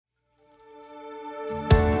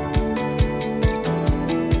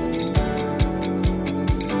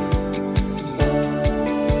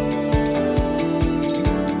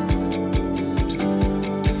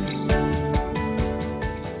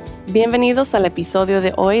Bienvenidos al episodio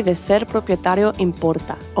de hoy de Ser Propietario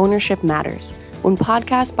Importa, Ownership Matters, un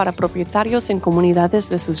podcast para propietarios en comunidades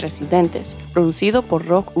de sus residentes, producido por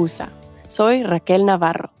Rock USA. Soy Raquel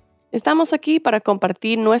Navarro. Estamos aquí para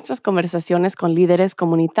compartir nuestras conversaciones con líderes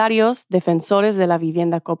comunitarios, defensores de la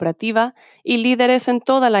vivienda cooperativa y líderes en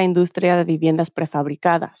toda la industria de viviendas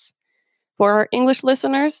prefabricadas. For our English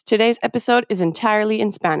listeners, today's episode is entirely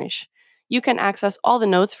in Spanish. You can access all the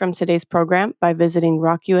notes from today's program by visiting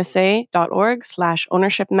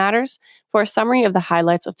rockusa.org/ownership matters for a summary of the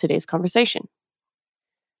highlights of today's conversation.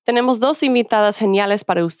 Tenemos dos invitadas geniales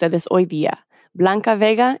para ustedes hoy día, Blanca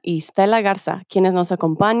Vega y Stella Garza, quienes nos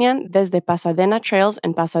acompañan desde Pasadena Trails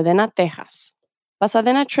en Pasadena, Texas.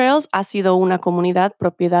 Pasadena Trails ha sido una comunidad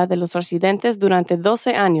propiedad de los residentes durante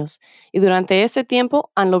 12 años y durante ese tiempo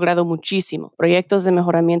han logrado muchísimo, proyectos de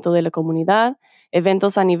mejoramiento de la comunidad,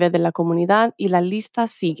 eventos a nivel de la comunidad y la lista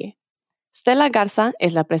sigue. Stella Garza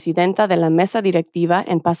es la presidenta de la mesa directiva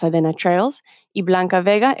en Pasadena Trails y Blanca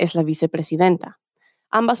Vega es la vicepresidenta.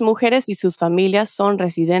 Ambas mujeres y sus familias son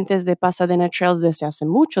residentes de Pasadena Trails desde hace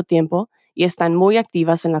mucho tiempo y están muy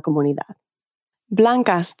activas en la comunidad.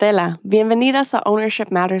 Blanca, Stella, bienvenidas a Ownership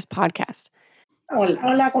Matters Podcast.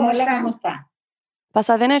 Hola, ¿cómo está?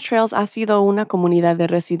 Pasadena Trails ha sido una comunidad de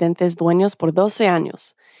residentes dueños por 12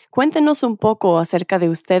 años. Cuéntenos un poco acerca de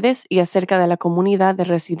ustedes y acerca de la comunidad de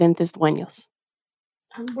residentes dueños.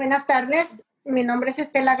 Buenas tardes, mi nombre es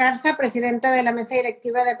Stella Garza, presidenta de la mesa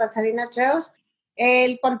directiva de Pasadena Trails.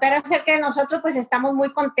 El contar acerca de nosotros, pues estamos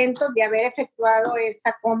muy contentos de haber efectuado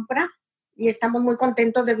esta compra y estamos muy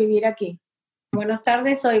contentos de vivir aquí. Buenas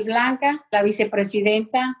tardes, soy Blanca, la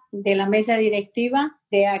vicepresidenta de la mesa directiva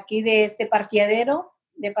de aquí de este parqueadero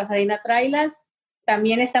de Pasadena Trailers.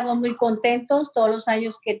 También estamos muy contentos todos los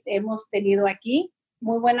años que hemos tenido aquí.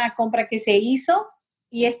 Muy buena compra que se hizo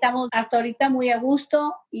y estamos hasta ahorita muy a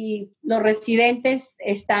gusto y los residentes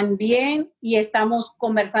están bien y estamos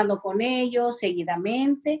conversando con ellos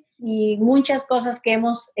seguidamente y muchas cosas que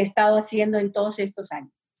hemos estado haciendo en todos estos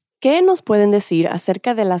años. ¿Qué nos pueden decir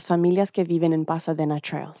acerca de las familias que viven en Pasadena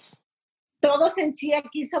Trails? Todos en sí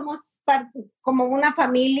aquí somos como una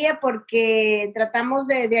familia porque tratamos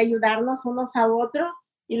de ayudarnos unos a otros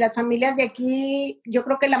y las familias de aquí, yo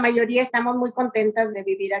creo que la mayoría estamos muy contentas de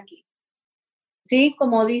vivir aquí. Sí,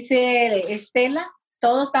 como dice Estela,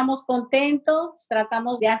 todos estamos contentos,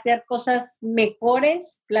 tratamos de hacer cosas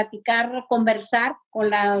mejores, platicar, conversar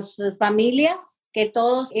con las familias, que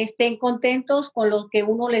todos estén contentos con lo que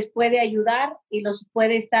uno les puede ayudar y los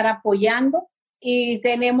puede estar apoyando. Y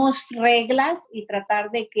tenemos reglas y tratar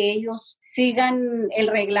de que ellos sigan el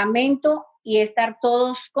reglamento y estar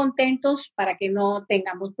todos contentos para que no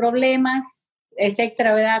tengamos problemas,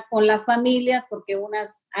 etcétera, ¿verdad? Con la familia, porque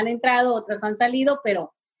unas han entrado, otras han salido,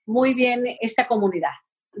 pero muy bien esta comunidad.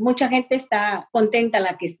 Mucha gente está contenta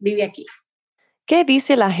la que vive aquí. ¿Qué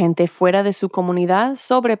dice la gente fuera de su comunidad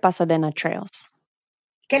sobre Pasadena Trails?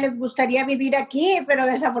 Que les gustaría vivir aquí, pero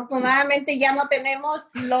desafortunadamente ya no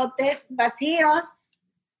tenemos lotes vacíos.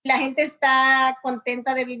 La gente está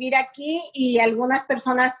contenta de vivir aquí y algunas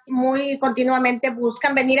personas muy continuamente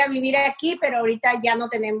buscan venir a vivir aquí, pero ahorita ya no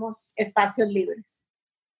tenemos espacios libres.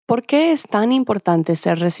 ¿Por qué es tan importante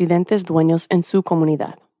ser residentes dueños en su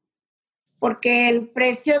comunidad? Porque el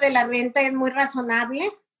precio de la renta es muy razonable.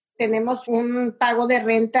 Tenemos un pago de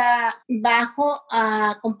renta bajo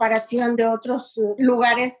a comparación de otros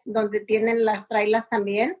lugares donde tienen las trailers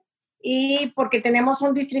también. Y porque tenemos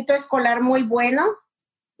un distrito escolar muy bueno,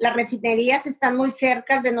 las refinerías están muy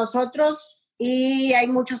cerca de nosotros y hay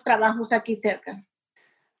muchos trabajos aquí cerca.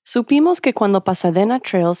 Supimos que cuando Pasadena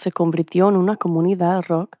Trails se convirtió en una comunidad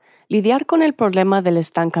rock, lidiar con el problema del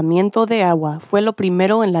estancamiento de agua fue lo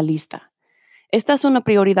primero en la lista. Esta es una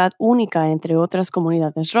prioridad única entre otras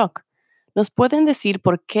comunidades rock. ¿Nos pueden decir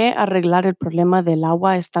por qué arreglar el problema del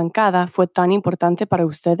agua estancada fue tan importante para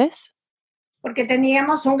ustedes? Porque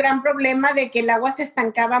teníamos un gran problema de que el agua se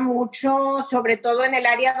estancaba mucho, sobre todo en el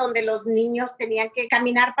área donde los niños tenían que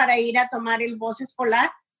caminar para ir a tomar el bus escolar.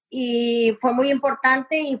 Y fue muy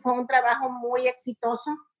importante y fue un trabajo muy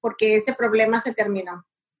exitoso porque ese problema se terminó.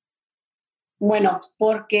 Bueno,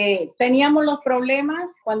 porque teníamos los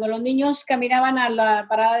problemas cuando los niños caminaban a la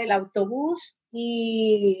parada del autobús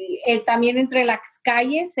y también entre las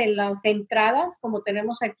calles, en las entradas, como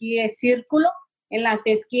tenemos aquí el círculo, en las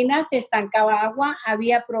esquinas se estancaba agua,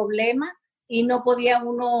 había problema y no podía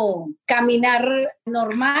uno caminar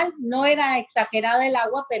normal. No era exagerada el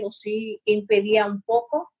agua, pero sí impedía un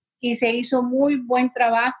poco y se hizo muy buen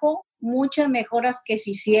trabajo, muchas mejoras que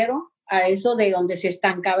se hicieron a eso de donde se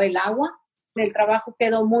estancaba el agua. El trabajo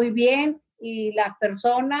quedó muy bien y las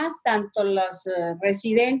personas, tanto los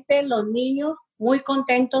residentes, los niños, muy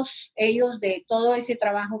contentos ellos de todo ese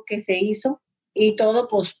trabajo que se hizo y todo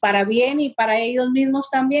pues para bien y para ellos mismos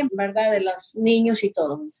también, ¿verdad? De los niños y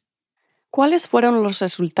todo eso. ¿Cuáles fueron los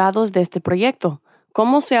resultados de este proyecto?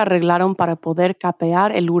 ¿Cómo se arreglaron para poder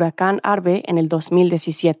capear el huracán Harvey en el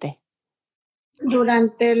 2017?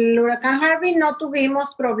 Durante el huracán Harvey no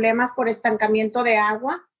tuvimos problemas por estancamiento de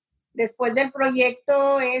agua. Después del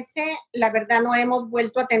proyecto ese, la verdad no hemos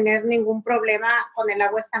vuelto a tener ningún problema con el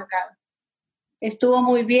agua estancada. Estuvo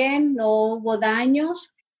muy bien, no hubo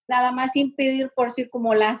daños, nada más impedir por sí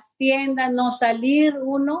como las tiendas, no salir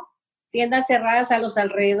uno, tiendas cerradas a los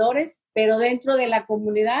alrededores, pero dentro de la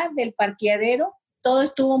comunidad, del parqueadero, todo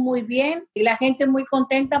estuvo muy bien y la gente muy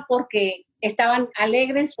contenta porque estaban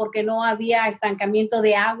alegres porque no había estancamiento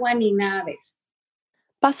de agua ni nada de eso.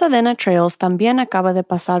 Pasadena Trails también acaba de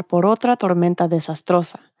pasar por otra tormenta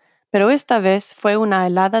desastrosa, pero esta vez fue una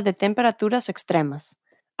helada de temperaturas extremas.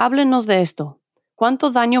 Háblenos de esto.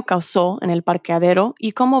 ¿Cuánto daño causó en el parqueadero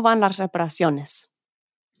y cómo van las reparaciones?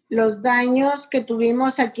 Los daños que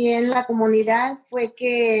tuvimos aquí en la comunidad fue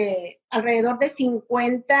que alrededor de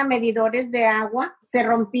 50 medidores de agua se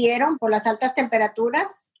rompieron por las altas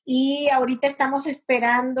temperaturas y ahorita estamos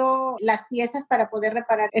esperando las piezas para poder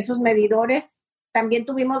reparar esos medidores. También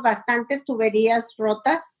tuvimos bastantes tuberías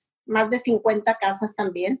rotas, más de 50 casas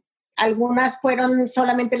también. Algunas fueron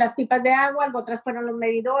solamente las pipas de agua, algo otras fueron los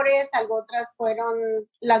medidores, algo otras fueron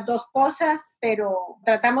las dos cosas, pero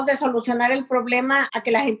tratamos de solucionar el problema a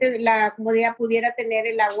que la gente de la comunidad pudiera tener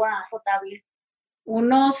el agua potable.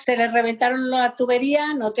 Unos se les reventaron la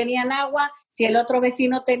tubería, no tenían agua. Si el otro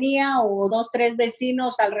vecino tenía o dos, tres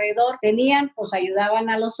vecinos alrededor tenían, pues ayudaban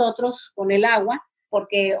a los otros con el agua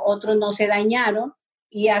porque otros no se dañaron.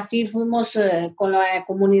 Y así fuimos con la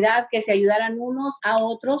comunidad que se ayudaran unos a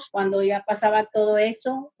otros cuando ya pasaba todo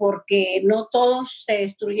eso, porque no todos se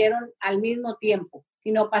destruyeron al mismo tiempo,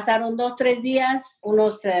 sino pasaron 2, 3 días,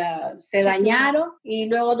 unos se dañaron y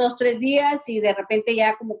luego 2, 3 días y de repente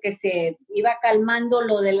ya como que se iba calmando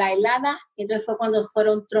lo de la helada, y entonces fue cuando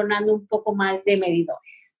fueron tronando un poco más de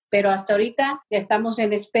medidores. Pero hasta ahorita ya estamos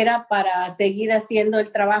en espera para seguir haciendo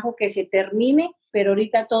el trabajo que se termine, pero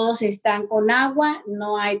ahorita todos están con agua,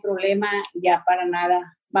 no hay problema ya para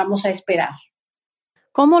nada, vamos a esperar.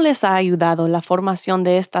 ¿Cómo les ha ayudado la formación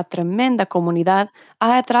de esta tremenda comunidad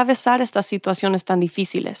a atravesar estas situaciones tan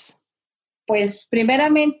difíciles? Pues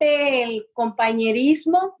primeramente el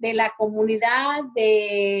compañerismo de la comunidad,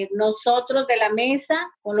 de nosotros de la mesa,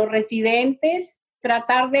 con los residentes,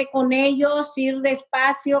 tratar de con ellos ir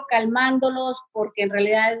despacio, calmándolos, porque en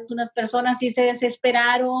realidad unas personas sí se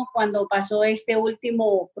desesperaron cuando pasó este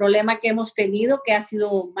último problema que hemos tenido, que ha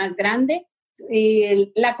sido más grande.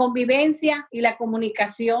 Y la convivencia y la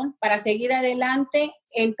comunicación para seguir adelante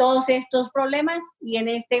en todos estos problemas y en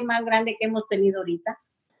este más grande que hemos tenido ahorita.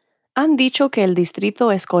 Han dicho que el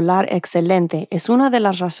distrito escolar excelente es una de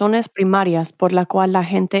las razones primarias por la cual la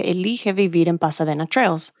gente elige vivir en Pasadena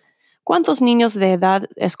Trails. ¿Cuántos niños de edad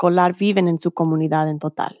escolar viven en su comunidad en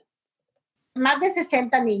total? Más de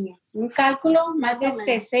 60 niños. Un cálculo, más de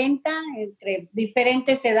 60 entre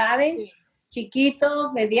diferentes edades, sí.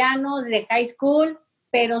 Chiquitos, medianos, de high school,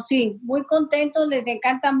 pero sí, muy contentos, les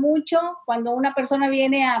encanta mucho cuando una persona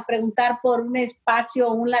viene a preguntar por un espacio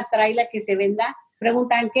o una traila que se venda.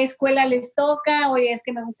 Preguntan qué escuela les toca, oye, es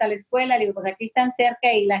que me gusta la escuela, digo, pues aquí están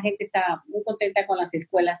cerca y la gente está muy contenta con las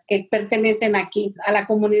escuelas que pertenecen aquí, a la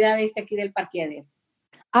comunidad aquí del parqueadero.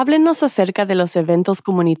 Háblenos acerca de los eventos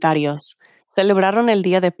comunitarios. ¿Celebraron el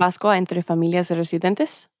Día de Pascua entre familias y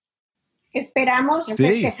residentes? Esperamos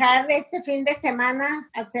festejar este fin de semana,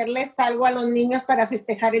 hacerles algo a los niños para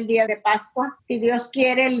festejar el Día de Pascua. Si Dios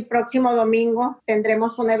quiere, el próximo domingo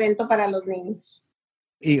tendremos un evento para los niños.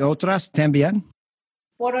 ¿Y otras también?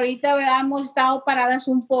 Por ahorita, ¿verdad? Hemos estado paradas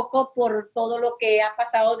un poco por todo lo que ha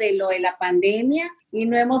pasado de lo de la pandemia y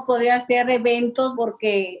no hemos podido hacer eventos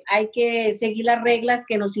porque hay que seguir las reglas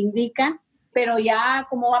que nos indican, pero ya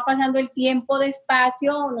como va pasando el tiempo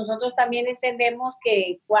despacio, nosotros también entendemos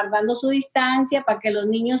que guardando su distancia para que los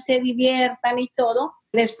niños se diviertan y todo.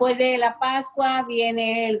 Después de la Pascua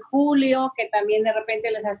viene el julio, que también de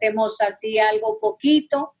repente les hacemos así algo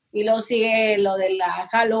poquito. Y luego sigue lo de la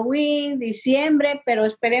Halloween, diciembre, pero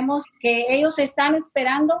esperemos que ellos están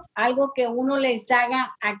esperando algo que uno les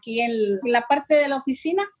haga aquí en la parte de la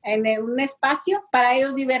oficina, en un espacio para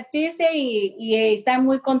ellos divertirse y están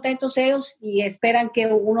muy contentos ellos y esperan que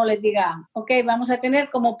uno les diga, ok, vamos a tener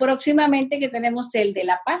como próximamente que tenemos el de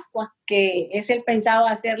la Pascua, que es el pensado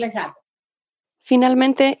hacerles algo.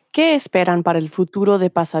 Finalmente, ¿qué esperan para el futuro de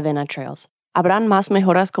Pasadena Trails? ¿Habrán más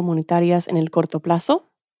mejoras comunitarias en el corto plazo?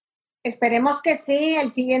 Esperemos que sí.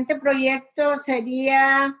 El siguiente proyecto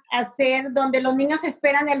sería hacer donde los niños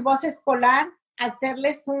esperan el bus escolar,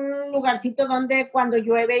 hacerles un lugarcito donde cuando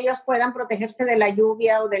llueve ellos puedan protegerse de la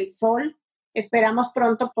lluvia o del sol. Esperamos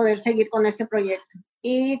pronto poder seguir con ese proyecto.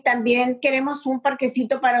 Y también queremos un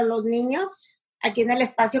parquecito para los niños aquí en el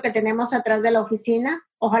espacio que tenemos atrás de la oficina.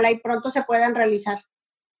 Ojalá y pronto se puedan realizar.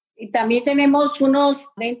 Y también tenemos unos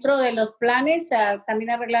dentro de los planes, también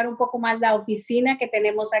arreglar un poco más la oficina que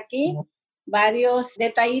tenemos aquí. Varios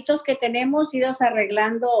detallitos que tenemos idos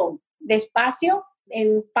arreglando despacio,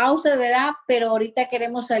 en pausa, ¿verdad? Pero ahorita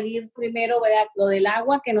queremos salir primero, ¿verdad? Lo del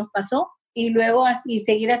agua que nos pasó y luego así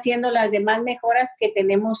seguir haciendo las demás mejoras que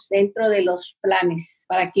tenemos dentro de los planes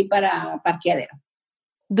para aquí, para parqueadero.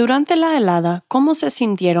 Durante la helada, ¿cómo se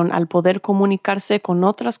sintieron al poder comunicarse con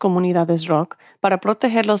otras comunidades rock para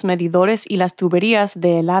proteger los medidores y las tuberías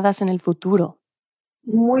de heladas en el futuro?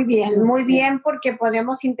 Muy bien, porque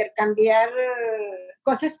podemos intercambiar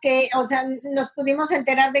cosas que, o sea, nos pudimos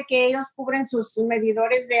enterar de que ellos cubren sus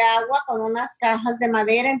medidores de agua con unas cajas de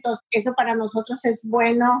madera, entonces eso para nosotros es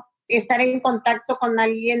bueno, estar en contacto con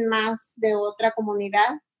alguien más de otra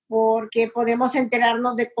comunidad, porque podemos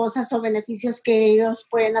enterarnos de cosas o beneficios que ellos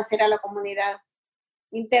pueden hacer a la comunidad.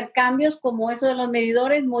 Intercambios como eso de los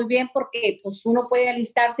medidores, muy bien, porque pues uno puede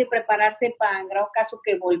alistarse y prepararse para en grado caso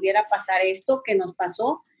que volviera a pasar esto que nos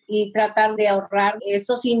pasó y tratar de ahorrar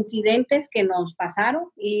estos incidentes que nos pasaron.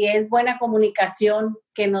 Y es buena comunicación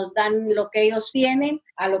que nos dan lo que ellos tienen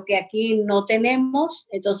a lo que aquí no tenemos.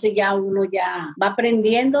 Entonces ya uno ya va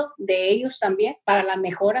aprendiendo de ellos también para las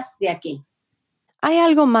mejoras de aquí. ¿Hay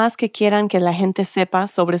algo más que quieran que la gente sepa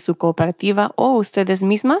sobre su cooperativa o ustedes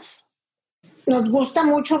mismas? Nos gusta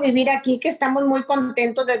mucho vivir aquí, que estamos muy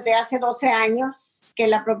contentos desde hace 12 años que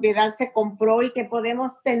la propiedad se compró y que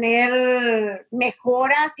podemos tener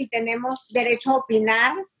mejoras y tenemos derecho a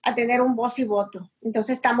opinar, a tener un voz y voto.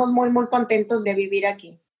 Entonces estamos muy contentos de vivir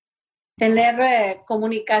aquí. Tener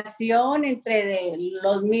comunicación entre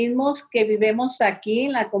los mismos que vivimos aquí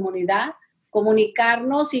en la comunidad,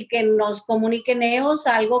 comunicarnos y que nos comuniquen ellos,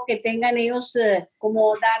 algo que tengan ellos,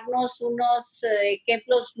 como darnos unos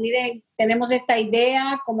ejemplos, miren, tenemos esta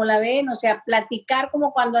idea, ¿cómo la ven? O sea, platicar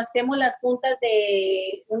como cuando hacemos las juntas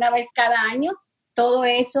de una vez cada año, todo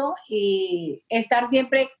eso y estar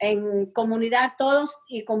siempre en comunidad todos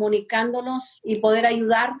y comunicándonos y poder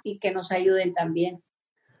ayudar y que nos ayuden también.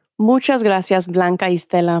 Muchas gracias, Blanca y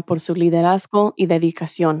Stella, por su liderazgo y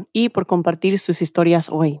dedicación y por compartir sus historias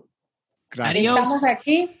hoy. Gracias. Estamos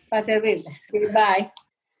aquí para servirles. Bye.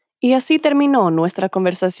 Y así terminó nuestra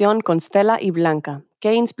conversación con Stella y Blanca.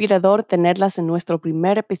 Qué inspirador tenerlas en nuestro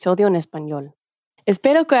primer episodio en español.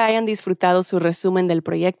 Espero que hayan disfrutado su resumen del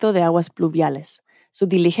proyecto de aguas pluviales. Su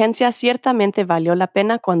diligencia ciertamente valió la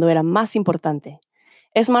pena cuando era más importante.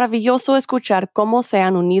 Es maravilloso escuchar cómo se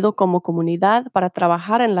han unido como comunidad para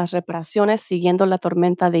trabajar en las reparaciones siguiendo la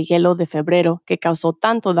tormenta de hielo de febrero que causó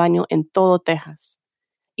tanto daño en todo Texas.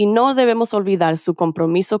 Y no debemos olvidar su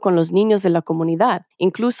compromiso con los niños de la comunidad.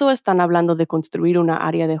 Incluso están hablando de construir una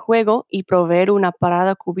área de juego y proveer una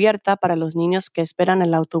parada cubierta para los niños que esperan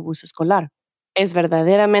el autobús escolar. Es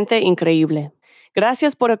verdaderamente increíble.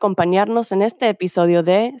 Gracias por acompañarnos en este episodio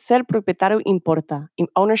de Ser Propietario Importa,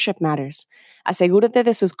 Ownership Matters. Asegúrate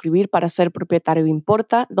de suscribir para Ser Propietario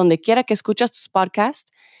Importa donde quiera que escuches tus podcasts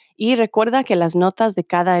y recuerda que las notas de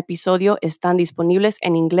cada episodio están disponibles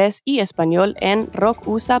en inglés y español en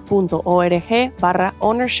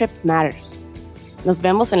rockusa.org/ownership matters. Nos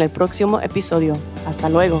vemos en el próximo episodio. Hasta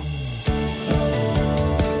luego.